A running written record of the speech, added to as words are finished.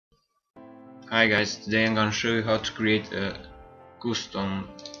Hi guys, today I'm gonna show you how to create a custom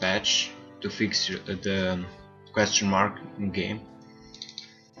patch to fix the question mark in game.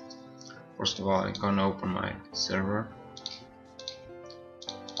 First of all, I'm gonna open my server.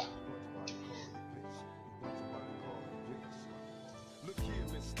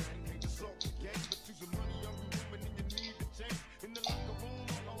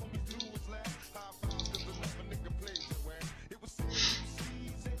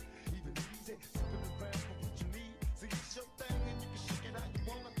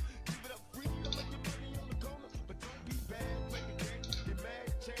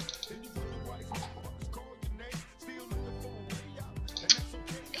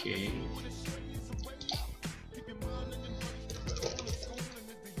 Okay.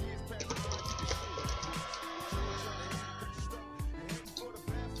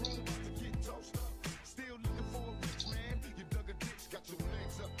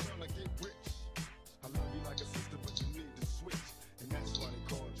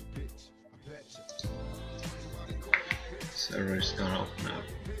 Server is gonna open up.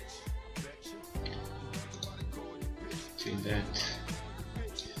 See that.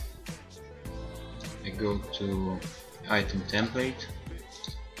 I go to item template.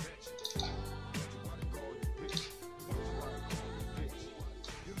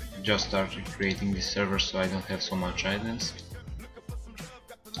 Just started creating this server, so I don't have so much items,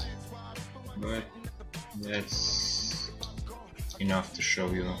 but that's enough to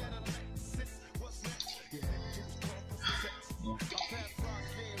show you. Okay.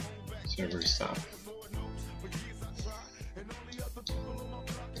 Server is up.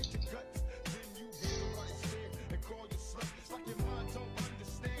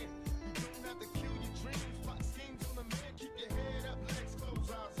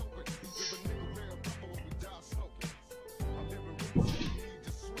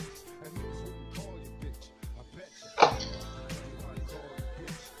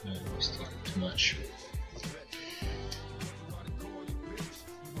 Too much.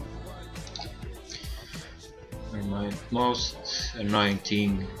 My most annoying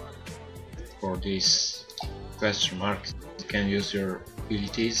thing for this question mark, you can use your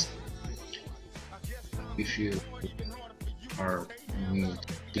abilities if you are new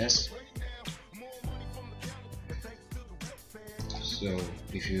class. So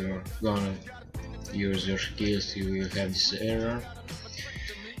if you're gonna use your skills, you will have this error.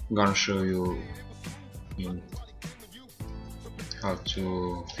 I'm gonna show you how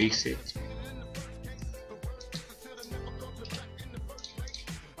to fix it.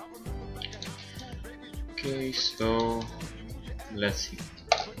 Okay, so let's see.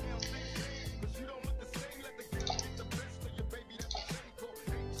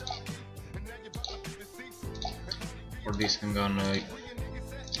 For this I'm gonna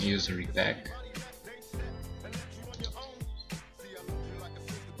use a repack.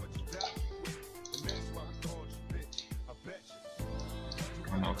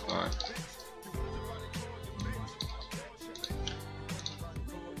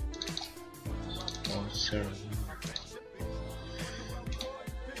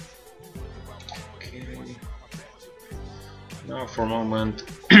 Okay. Now for a moment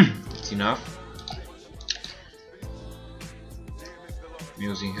it's enough. I'm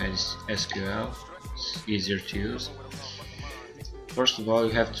using SQL, it's easier to use. First of all,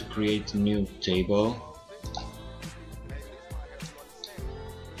 you have to create a new table.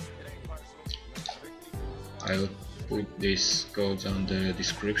 I'll put these codes on the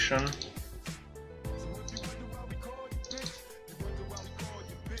description.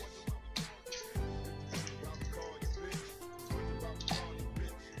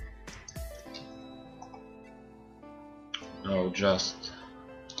 Now just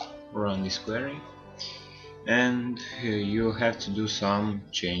run this query, and you have to do some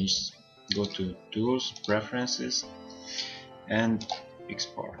changes. Go to Tools, Preferences, and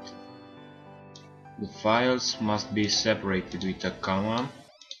Export. The files must be separated with a comma,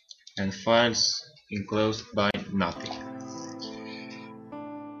 and files enclosed by nothing.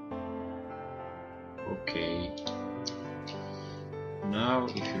 Okay. Now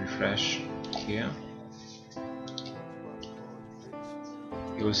if you refresh here,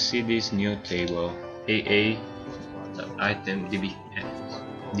 you will see this new table, AA item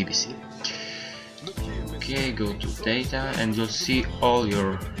DBC. Okay, go to data and you'll see all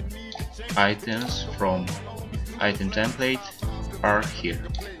your items from item template are here.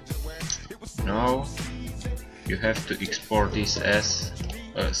 Now you have to export this as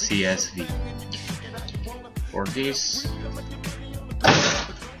a CSV. For this,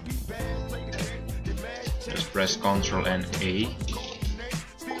 just press Ctrl and A,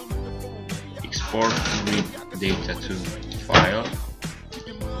 export read data to file,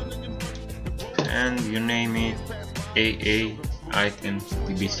 and you name it AA item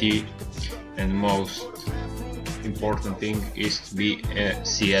DBC, and most important thing is to be a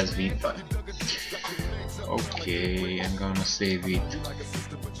CSV file. Okay, I'm gonna save it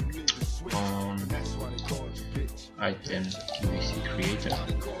on item DBC creator.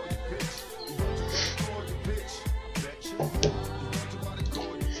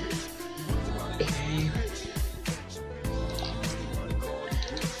 Okay,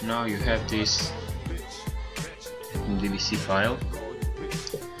 now you have this DBC file.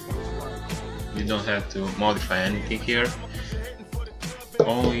 You don't have to modify anything here,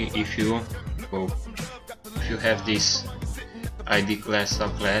 only if you have this ID class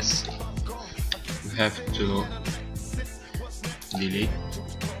subclass, you have to delete.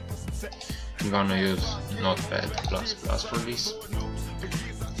 I'm gonna use Notepad++ for this.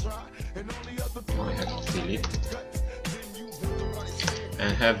 I have to delete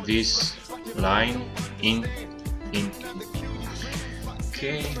and have this line in.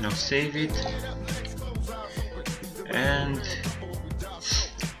 Okay, now save it, and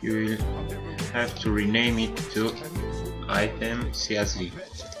you will have to rename it to item CSV.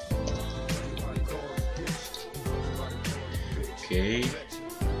 Okay,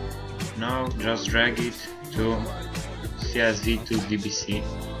 now just drag it to CSV to DBC,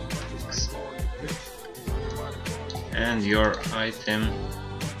 and your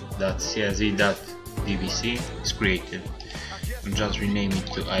item.csv.dbc is created. Just rename it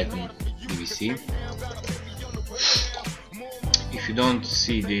to item DBC. If you don't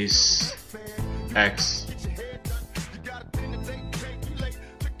see this X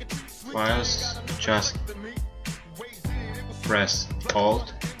files, just press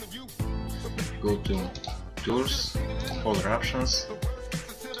Alt, go to Tools, Folder Options,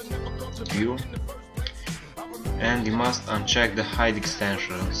 View, and you must uncheck the Hide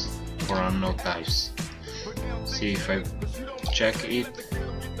Extensions for unknown types. See, if I check it,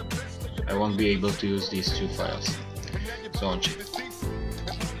 I won't be able to use these two files, so uncheck.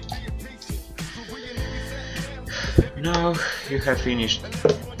 Now you have finished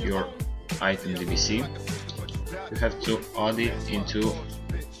your item DBC. You have to add it into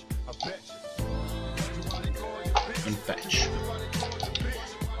patch.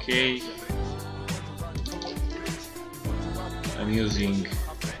 Okay, I'm using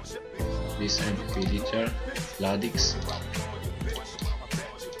this entity editor, Ladix.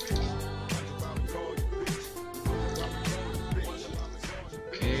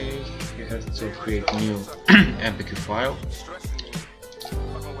 Okay, you have to create a new MPQ file.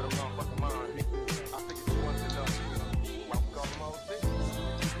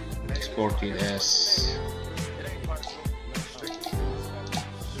 Export it as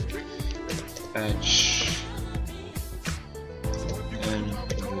patch and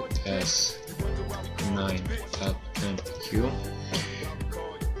as 9.mpq.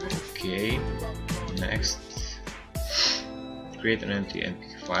 Okay, next, create an empty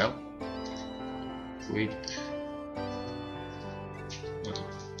MPQ file with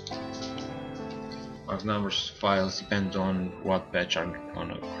our numbers files depend on what patch I'm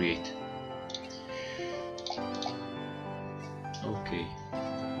gonna create. Okay,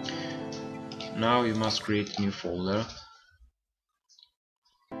 now you must create a new folder.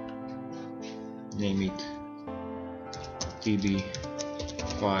 Name it tb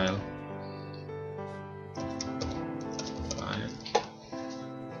file.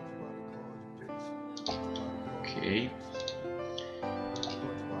 Okay,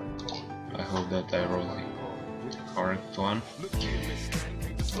 I hope that I wrote the correct one.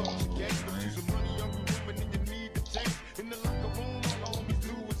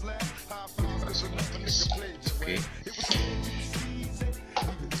 Okay,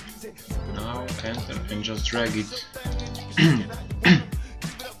 now enter and just drag it.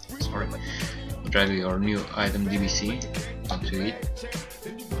 Sorry, drag your new item DBC onto it.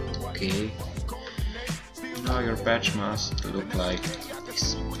 Okay, now your patch must look like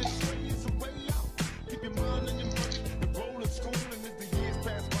this.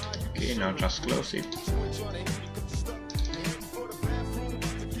 Okay, now just close it,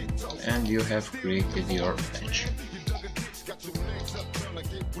 and you have created your patch.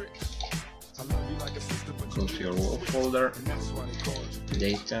 Go to your wall folder,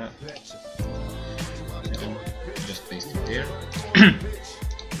 data, and just paste it there.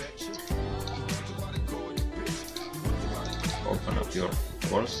 Open up your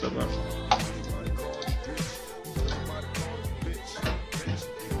wall server.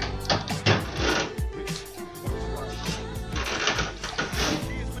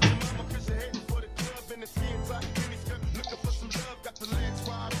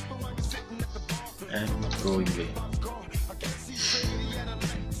 and go in game.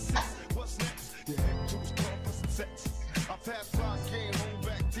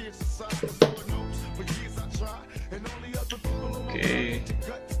 Okay,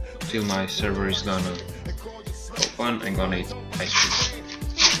 till my server is gonna open, I'm gonna hit ice cream.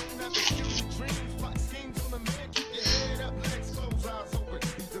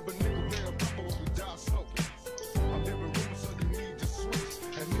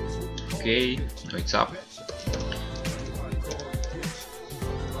 Okay, now it's up.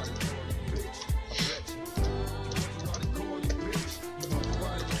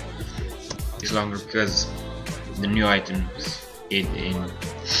 It's longer because the new items hid in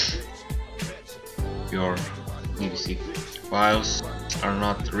your DBC files are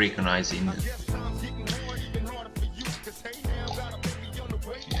not recognized in the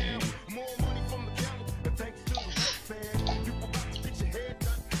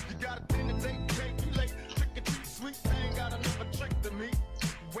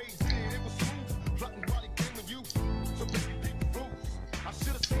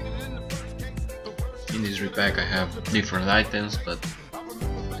In this repack I have different items, but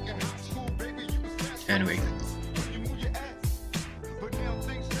anyway.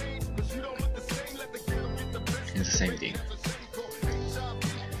 It's the same thing.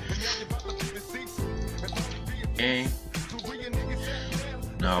 Okay.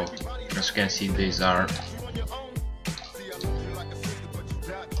 Now, as you can see, these are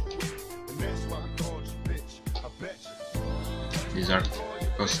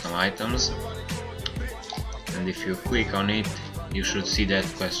custom items, and if you click on it you should see that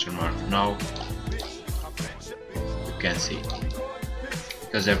question mark. Now you can see it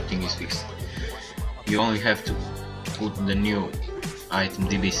because everything is fixed. You only have to put the new item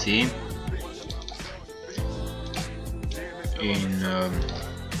DBC in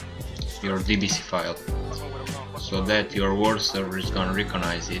your DBC file so that your world server is gonna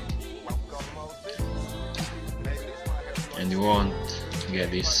recognize it and you won't get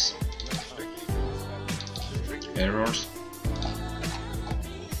these errors.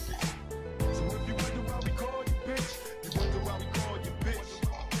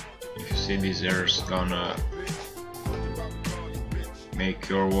 If you see these errors, gonna make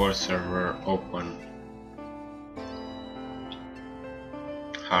your world server open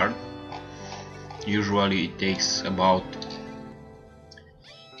hard. Usually it takes about,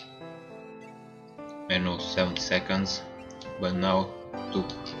 I don't know, 70 seconds, but now it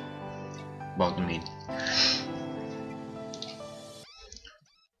took about a minute.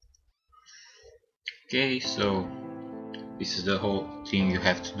 Okay, so this is the whole thing you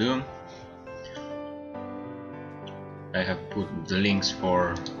have to do. I have put the links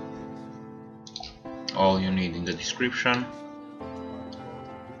for all you need in the description.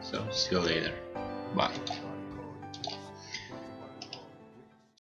 So see you later. Bye.